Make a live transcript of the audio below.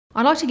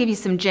I'd like to give you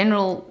some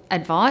general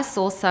advice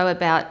also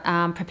about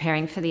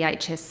preparing for the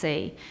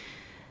HSC.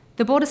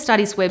 The Border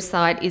Studies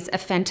website is a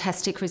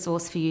fantastic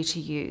resource for you to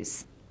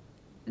use.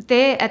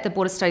 There at the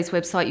Border Studies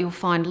website you'll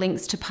find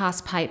links to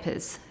past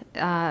papers.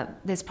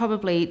 There's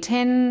probably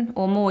 10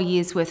 or more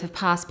years worth of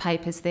past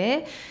papers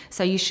there,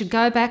 so you should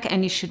go back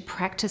and you should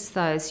practice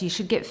those. You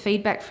should get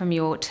feedback from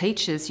your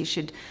teachers. You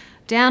should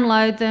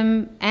download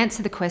them,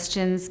 answer the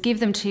questions, give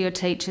them to your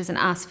teachers and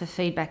ask for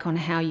feedback on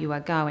how you are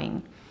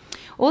going.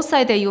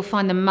 Also there you'll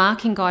find the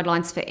marking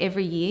guidelines for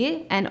every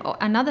year, and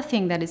another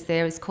thing that is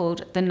there is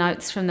called the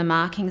notes from the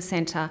marking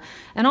centre,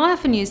 and I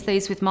often use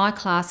these with my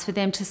class for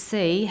them to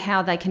see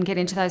how they can get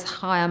into those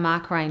higher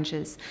mark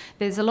ranges.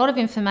 There's a lot of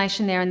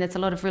information there and there's a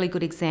lot of really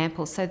good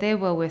examples, so they're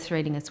well worth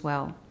reading as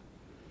well.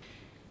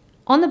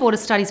 On the Border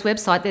Studies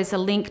website there's a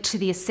link to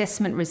the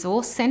Assessment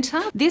Resource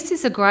Centre. This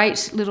is a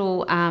great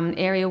little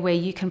area where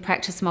you can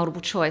practice multiple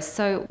choice.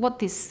 So what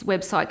this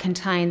website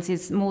contains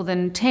is more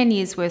than 10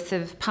 years worth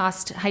of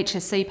past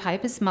HSC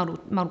papers,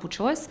 multiple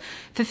choice,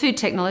 for food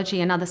technology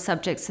and other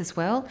subjects as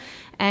well.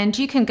 And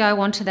you can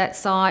go onto that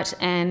site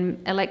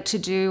and elect to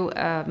do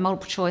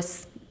multiple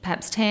choice,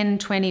 perhaps 10,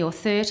 20 or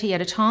 30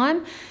 at a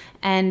time,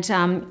 and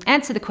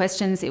answer the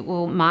questions. It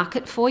will mark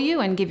it for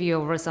you and give you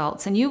your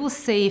results, and you will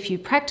see if you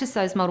practice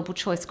those multiple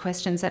choice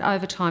questions that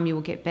over time you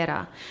will get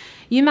better.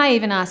 You may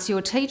even ask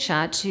your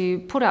teacher to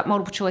put up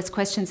multiple choice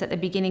questions at the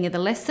beginning of the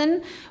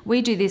lesson.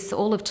 We do this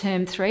all of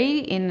term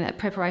 3 in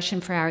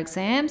preparation for our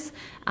exams.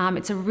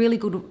 It's a really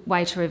good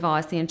way to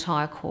revise the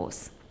entire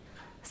course.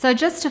 So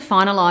just to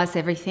finalise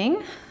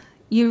everything,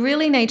 you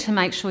really need to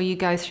make sure you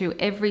go through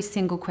every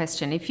single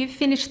question. If you've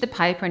finished the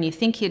paper and you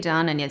think you're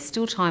done and there's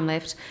still time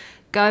left,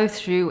 go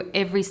through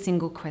every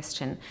single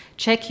question.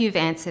 Check you've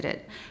answered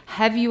it.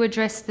 Have you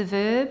addressed the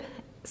verb?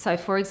 So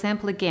for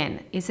example,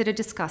 again, is it a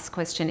discuss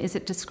question? Is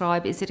it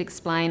describe? Is it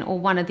explain? Or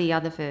one of the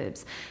other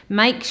verbs?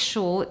 Make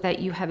sure that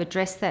you have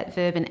addressed that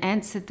verb and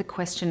answered the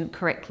question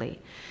correctly.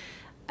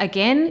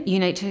 Again, you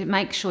need to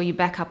make sure you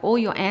back up all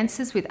your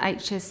answers with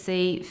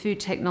HSC food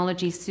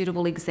technology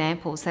suitable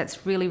examples.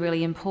 That's really,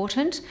 really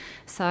important.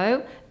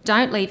 So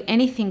don't leave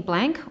anything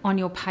blank on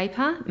your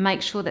paper.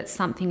 Make sure that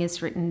something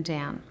is written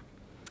down.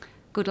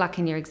 Good luck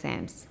in your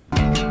exams.